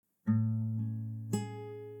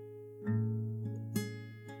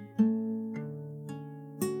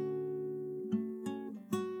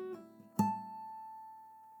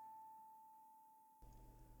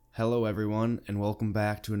Hello, everyone, and welcome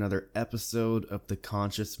back to another episode of the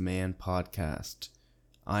Conscious Man Podcast.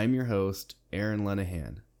 I'm your host, Aaron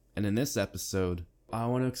Lenahan, and in this episode, I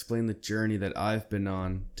want to explain the journey that I've been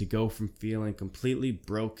on to go from feeling completely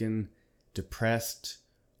broken, depressed,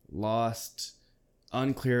 lost,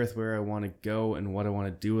 unclear with where I want to go and what I want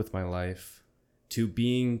to do with my life, to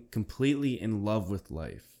being completely in love with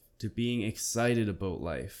life, to being excited about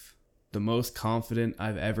life, the most confident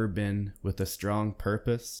I've ever been with a strong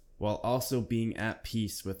purpose, while also being at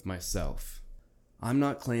peace with myself. I'm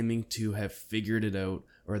not claiming to have figured it out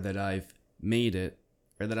or that I've made it,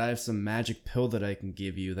 or that I have some magic pill that I can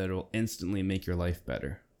give you that will instantly make your life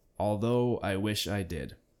better. Although I wish I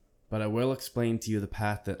did. But I will explain to you the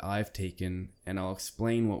path that I've taken, and I'll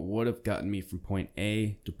explain what would have gotten me from point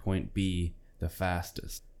A to point B the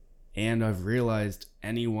fastest. And I've realized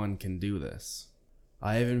anyone can do this.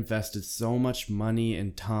 I have invested so much money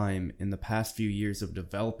and time in the past few years of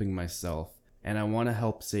developing myself, and I want to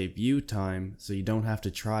help save you time so you don't have to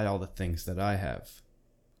try all the things that I have.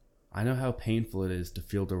 I know how painful it is to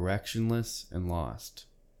feel directionless and lost,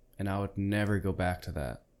 and I would never go back to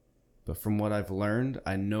that. But from what I've learned,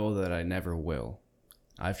 I know that I never will.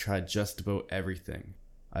 I've tried just about everything.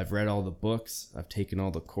 I've read all the books, I've taken all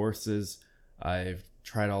the courses, I've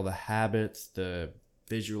tried all the habits, the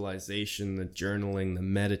visualization, the journaling, the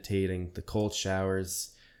meditating, the cold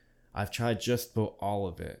showers. I've tried just about all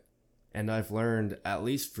of it. And I've learned, at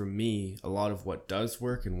least for me, a lot of what does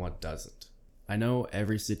work and what doesn't. I know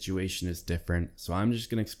every situation is different, so I'm just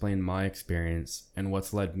going to explain my experience and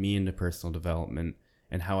what's led me into personal development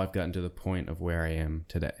and how I've gotten to the point of where I am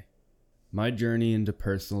today. My journey into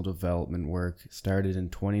personal development work started in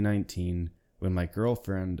 2019 when my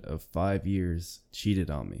girlfriend of 5 years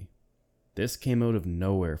cheated on me. This came out of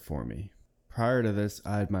nowhere for me. Prior to this,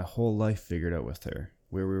 I had my whole life figured out with her,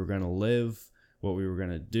 where we were going to live, what we were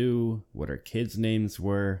going to do, what our kids' names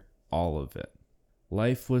were, all of it.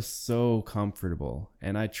 Life was so comfortable,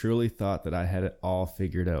 and I truly thought that I had it all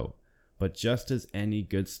figured out. But just as any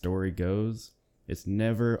good story goes, it's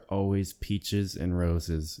never always peaches and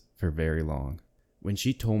roses for very long. When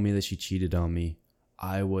she told me that she cheated on me,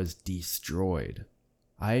 I was destroyed.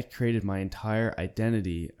 I had created my entire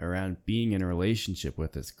identity around being in a relationship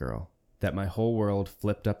with this girl, that my whole world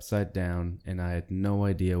flipped upside down and I had no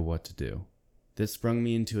idea what to do. This sprung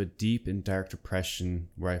me into a deep and dark depression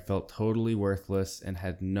where I felt totally worthless and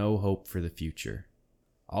had no hope for the future.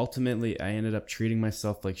 Ultimately, I ended up treating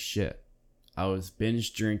myself like shit. I was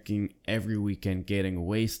binge drinking every weekend, getting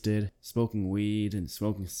wasted, smoking weed and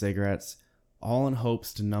smoking cigarettes, all in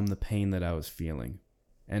hopes to numb the pain that I was feeling.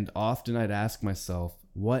 And often I'd ask myself,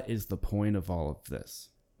 what is the point of all of this?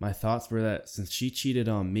 My thoughts were that since she cheated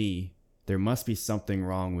on me, there must be something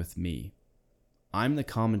wrong with me. I'm the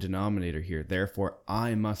common denominator here, therefore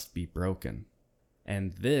I must be broken.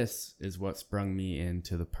 And this is what sprung me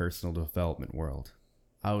into the personal development world.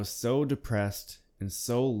 I was so depressed and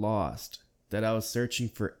so lost that I was searching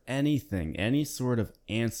for anything, any sort of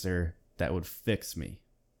answer that would fix me.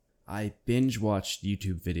 I binge watched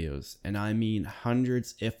YouTube videos, and I mean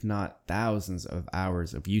hundreds if not thousands of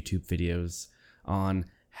hours of YouTube videos on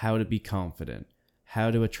how to be confident,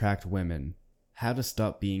 how to attract women, how to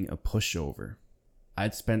stop being a pushover.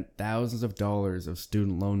 I'd spent thousands of dollars of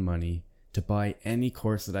student loan money to buy any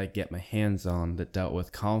course that I'd get my hands on that dealt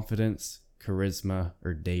with confidence, charisma,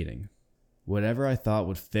 or dating. Whatever I thought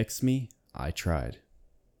would fix me, I tried.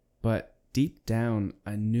 But deep down,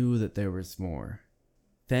 I knew that there was more.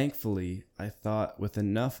 Thankfully, I thought with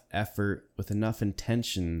enough effort, with enough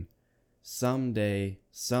intention, someday,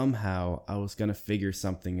 somehow, I was going to figure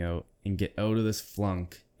something out and get out of this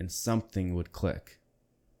flunk and something would click.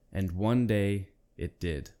 And one day, it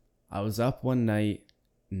did. I was up one night,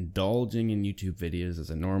 indulging in YouTube videos as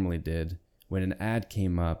I normally did, when an ad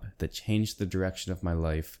came up that changed the direction of my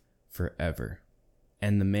life forever.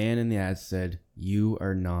 And the man in the ad said, "You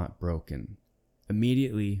are not broken."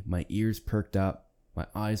 Immediately, my ears perked up, my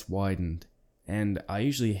eyes widened, and I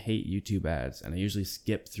usually hate YouTube ads and I usually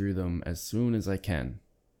skip through them as soon as I can.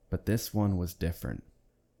 But this one was different.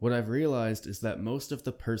 What I've realized is that most of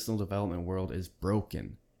the personal development world is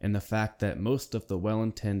broken, and the fact that most of the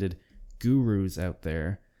well-intended gurus out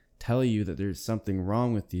there tell you that there's something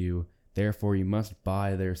wrong with you, therefore you must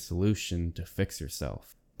buy their solution to fix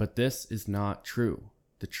yourself. But this is not true.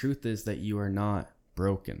 The truth is that you are not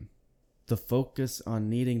broken. The focus on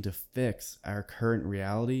needing to fix our current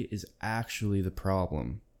reality is actually the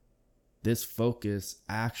problem. This focus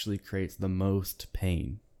actually creates the most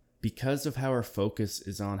pain. Because of how our focus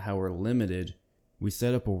is on how we're limited, we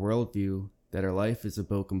set up a worldview that our life is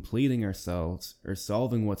about completing ourselves or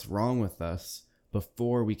solving what's wrong with us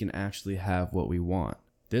before we can actually have what we want.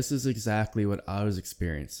 This is exactly what I was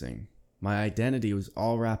experiencing. My identity was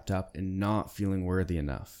all wrapped up in not feeling worthy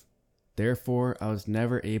enough. Therefore, I was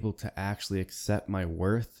never able to actually accept my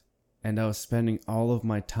worth, and I was spending all of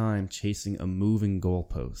my time chasing a moving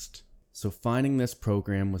goalpost. So finding this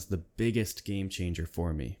program was the biggest game changer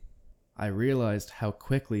for me. I realized how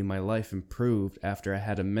quickly my life improved after I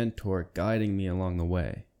had a mentor guiding me along the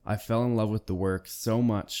way. I fell in love with the work so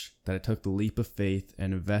much that I took the leap of faith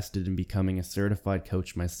and invested in becoming a certified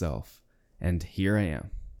coach myself. And here I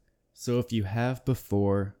am. So if you have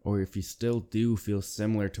before, or if you still do feel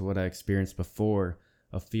similar to what I experienced before,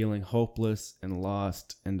 of feeling hopeless and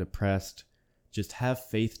lost and depressed, just have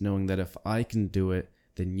faith knowing that if I can do it,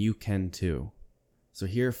 then you can too. So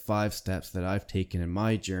here are 5 steps that I've taken in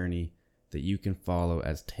my journey that you can follow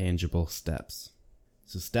as tangible steps.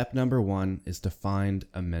 So step number 1 is to find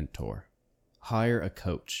a mentor. Hire a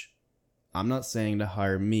coach. I'm not saying to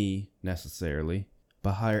hire me necessarily,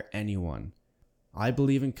 but hire anyone. I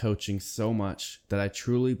believe in coaching so much that I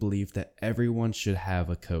truly believe that everyone should have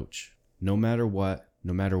a coach, no matter what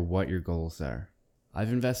your goals are.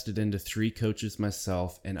 I've invested into 3 coaches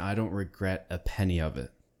myself and I don't regret a penny of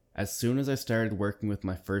it. As soon as I started working with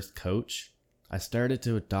my first coach, I started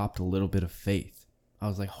to adopt a little bit of faith. I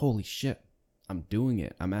was like, holy shit, I'm doing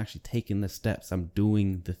it. I'm actually taking the steps. I'm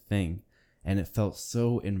doing the thing. And it felt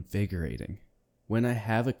so invigorating. When I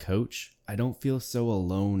have a coach, I don't feel so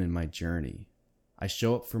alone in my journey. I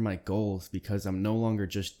show up for my goals because I'm no longer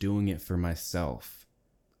just doing it for myself.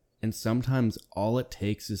 And sometimes all it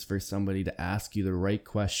takes is for somebody to ask you the right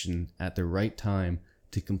question at the right time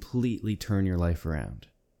to completely turn your life around.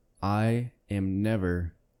 I am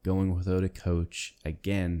never going without a coach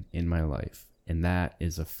again in my life, and that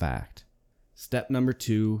is a fact. Step number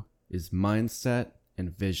 2 is mindset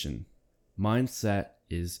and vision. Mindset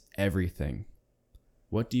is everything.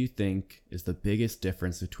 What do you think is the biggest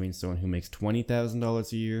difference between someone who makes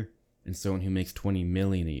 $20,000 a year and someone who makes $20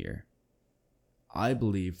 million a year? I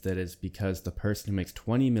believe that it's because the person who makes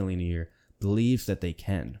 $20 million a year believes that they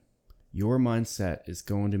can. Your mindset is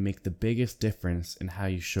going to make the biggest difference in how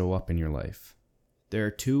you show up in your life. There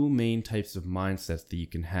are 2 main types of mindsets that you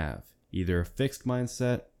can have, either a fixed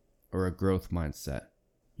mindset or a growth mindset.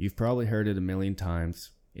 You've probably heard it a million times.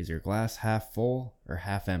 Is your glass half full or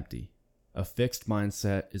half empty? A fixed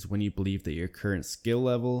mindset is when you believe that your current skill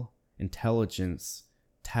level, intelligence,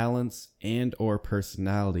 talents, and or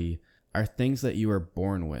personality are things that you are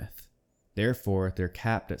born with. Therefore, they're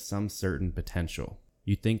capped at some certain potential.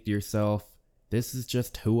 You think to yourself, this is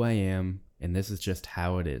just who I am, and this is just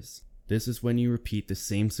how it is. This is when you repeat the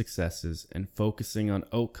same successes and focusing on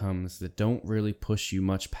outcomes that don't really push you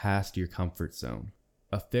much past your comfort zone.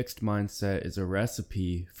 A fixed mindset is a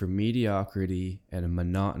recipe for mediocrity and a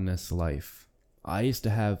monotonous life. I used to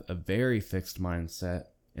have a very fixed mindset,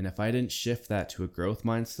 and if I didn't shift that to a growth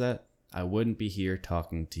mindset, I wouldn't be here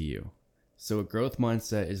talking to you. So a growth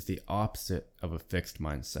mindset is the opposite of a fixed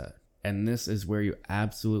mindset, and this is where you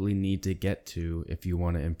absolutely need to get to if you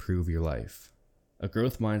want to improve your life. A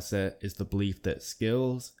growth mindset is the belief that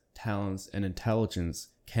skills, talents, and intelligence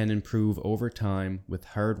can improve over time with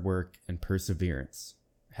hard work and perseverance.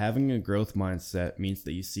 Having a growth mindset means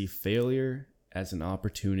that you see failure as an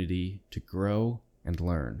opportunity to grow and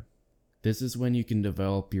learn. This is when you can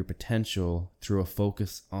develop your potential through a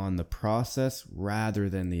focus on the process rather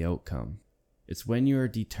than the outcome. It's when you are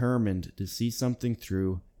determined to see something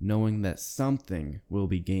through, knowing that something will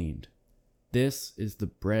be gained. This is the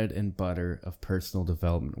bread and butter of personal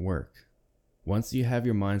development work. Once you have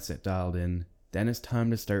your mindset dialed in, then it's time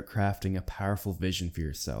to start crafting a powerful vision for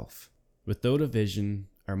yourself. Without a vision,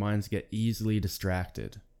 our minds get easily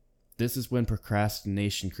distracted. This is when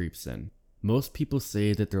procrastination creeps in. Most people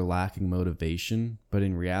say that they're lacking motivation, but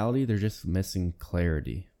in reality, they're just missing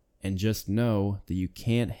clarity. And just know that you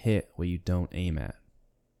can't hit what you don't aim at.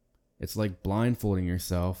 It's like blindfolding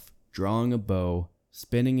yourself, drawing a bow,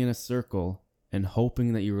 spinning in a circle, and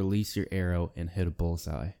hoping that you release your arrow and hit a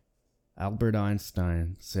bullseye. Albert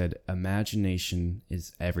Einstein said, "Imagination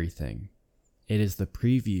is everything. It is the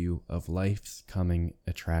preview of life's coming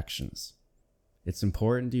attractions." It's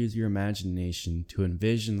important to use your imagination to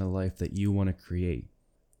envision the life that you want to create.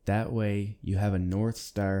 That way, you have a North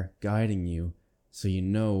Star guiding you so you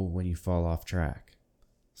know when you fall off track.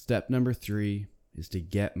 Step number 3 is to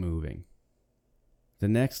get moving. The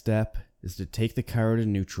next step is to take the car to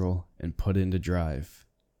neutral and put into drive,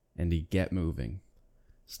 and to get moving.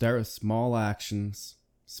 Start with small actions,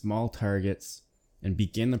 small targets, and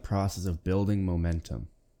begin the process of building momentum.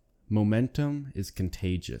 Momentum is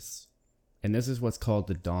contagious, and this is what's called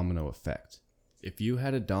the domino effect. If you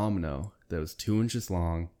had a domino that was 2 inches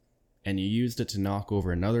long and you used it to knock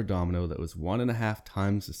over another domino that was 1.5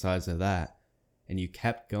 times the size of that, and you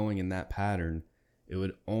kept going in that pattern, it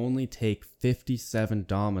would only take 57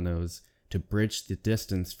 dominoes to bridge the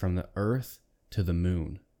distance from the Earth to the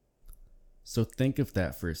moon. So think of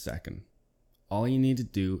that for a second. All you need to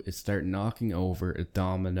do is start knocking over a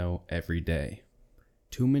domino every day.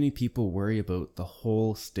 Too many people worry about the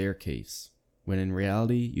whole staircase, when in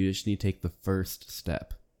reality, you just need to take the first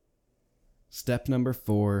step. Step number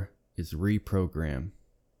 4 is reprogram.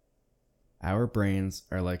 Our brains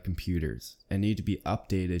are like computers and need to be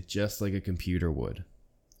updated just like a computer would.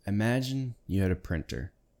 Imagine you had a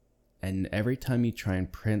printer, and every time you try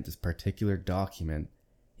and print this particular document,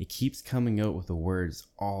 it keeps coming out with the words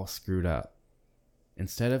all screwed up.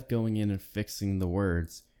 Instead of going in and fixing the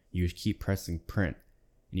words, you just keep pressing print,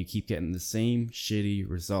 and you keep getting the same shitty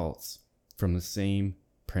results from the same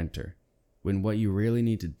printer, when what you really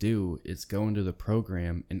need to do is go into the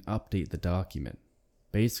program and update the document.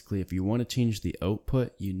 Basically, if you want to change the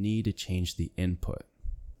output, you need to change the input.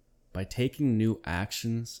 By taking new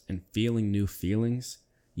actions and feeling new feelings,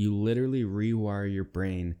 you literally rewire your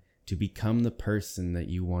brain to become the person that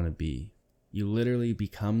you want to be. You literally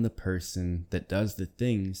become the person that does the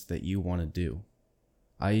things that you want to do.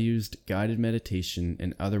 I used guided meditation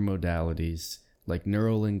and other modalities like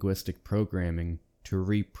neuro-linguistic programming to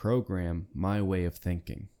reprogram my way of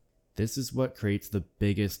thinking. This is what creates the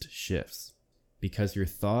biggest shifts, because your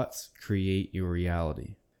thoughts create your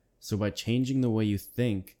reality. So by changing the way you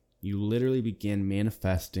think, you literally begin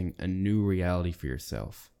manifesting a new reality for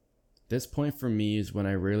yourself. This point for me is when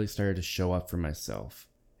I really started to show up for myself,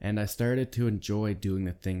 and I started to enjoy doing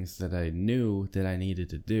the things that I knew that I needed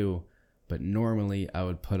to do, but normally I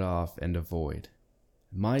would put off and avoid.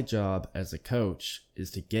 My job as a coach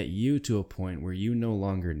is to get you to a point where you no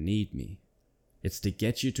longer need me. It's to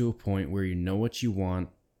get you to a point where you know what you want,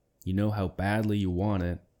 you know how badly you want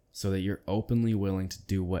it, so that you're openly willing to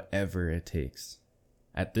do whatever it takes.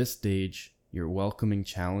 At this stage, you're welcoming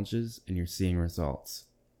challenges and you're seeing results,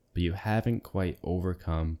 but you haven't quite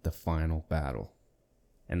overcome the final battle.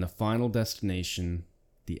 And the final destination,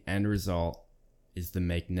 the end result, is the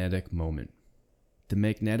magnetic moment. The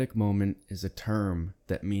magnetic moment is a term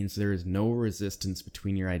that means there is no resistance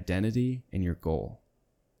between your identity and your goal.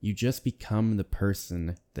 You just become the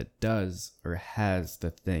person that does or has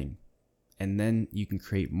the thing, and then you can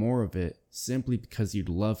create more of it simply because you'd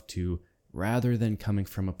love to, rather than coming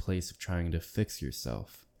from a place of trying to fix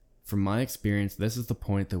yourself. From my experience, this is the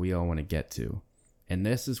point that we all want to get to, and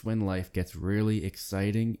this is when life gets really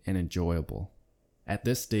exciting and enjoyable. At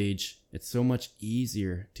this stage, it's so much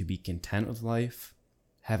easier to be content with life,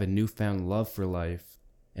 have a newfound love for life,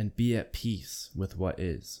 and be at peace with what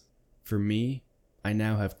is. For me, I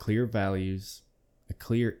now have clear values, a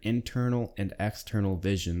clear internal and external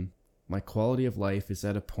vision. My quality of life is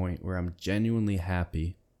at a point where I'm genuinely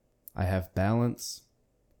happy. I have balance.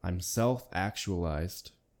 I'm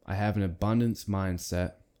self-actualized. I have an abundance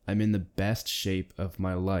mindset. I'm in the best shape of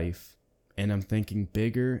my life, and I'm thinking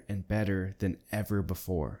bigger and better than ever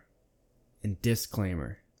before. And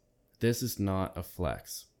disclaimer, this is not a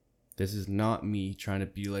flex. This is not me trying to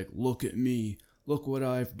be like, look at me, look what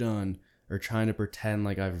I've done, or trying to pretend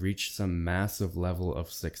like I've reached some massive level of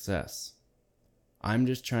success. I'm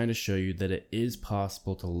just trying to show you that it is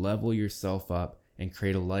possible to level yourself up and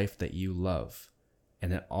create a life that you love.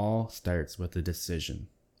 And it all starts with a decision.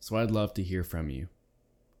 So I'd love to hear from you.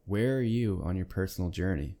 Where are you on your personal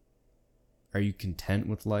journey? Are you content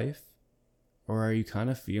with life? Or are you kind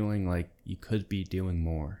of feeling like you could be doing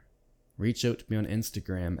more? Reach out to me on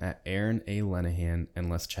Instagram at Aaron A. Lenahan and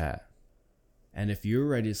let's chat. And if you're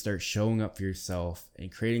ready to start showing up for yourself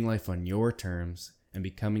and creating life on your terms and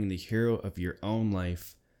becoming the hero of your own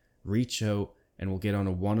life, reach out and we'll get on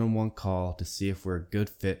a one-on-one call to see if we're a good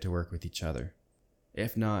fit to work with each other.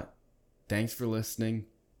 If not, thanks for listening.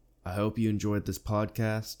 I hope you enjoyed this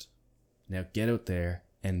podcast. Now get out there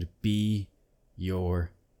and be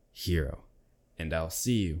your hero. And I'll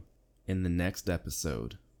see you in the next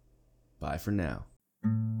episode. Bye for now.